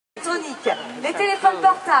électronique, les téléphones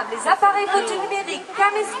portables, les appareils photo numériques,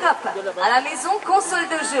 caméscopes, à la maison, console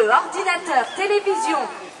de jeu, ordinateur, télévision.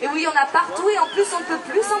 Et oui, on a partout et en plus on ne peut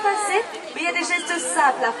plus s'en passer, mais il y a des gestes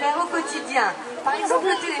simples à faire au quotidien. Par exemple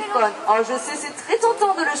le téléphone. Oh, je sais, c'est très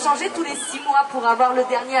tentant de le changer tous les 6 mois pour avoir le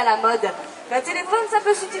dernier à la mode. Mais un téléphone, ça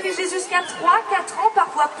peut s'utiliser jusqu'à 3-4 ans,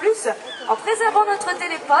 parfois plus. En préservant notre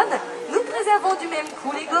téléphone, nous préservons du même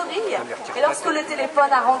coup les gorilles. Et lorsque le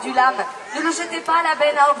téléphone a rendu l'âme, ne le jetez pas à la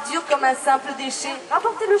benne à ordures comme un simple déchet.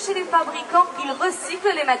 Rapportez-le chez les fabricants, ils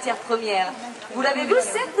recyclent les matières premières. Vous l'avez vu,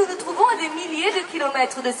 certes, nous nous trouvons à des milliers de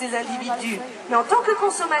kilomètres de ces individus. Mais en tant que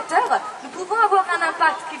consommateurs, nous pouvons avoir un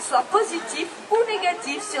impact, qu'il soit positif ou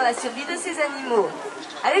négatif, sur la survie de ces animaux.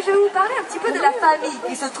 Allez, je vais vous parler un petit peu de la famille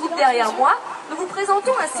qui se trouve derrière moi. Nous vous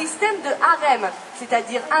présentons un système de harem,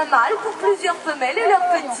 c'est-à-dire un mâle pour plusieurs femelles et leurs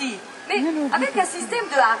petits. Mais avec un système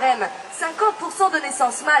de harem, 50% de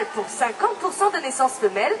naissances mâles pour 50% de naissances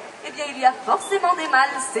femelles, eh bien il y a forcément des mâles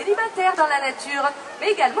célibataires dans la nature,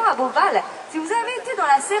 mais également à beauval. Si vous avez été dans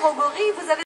la serre aux gorilles, vous avez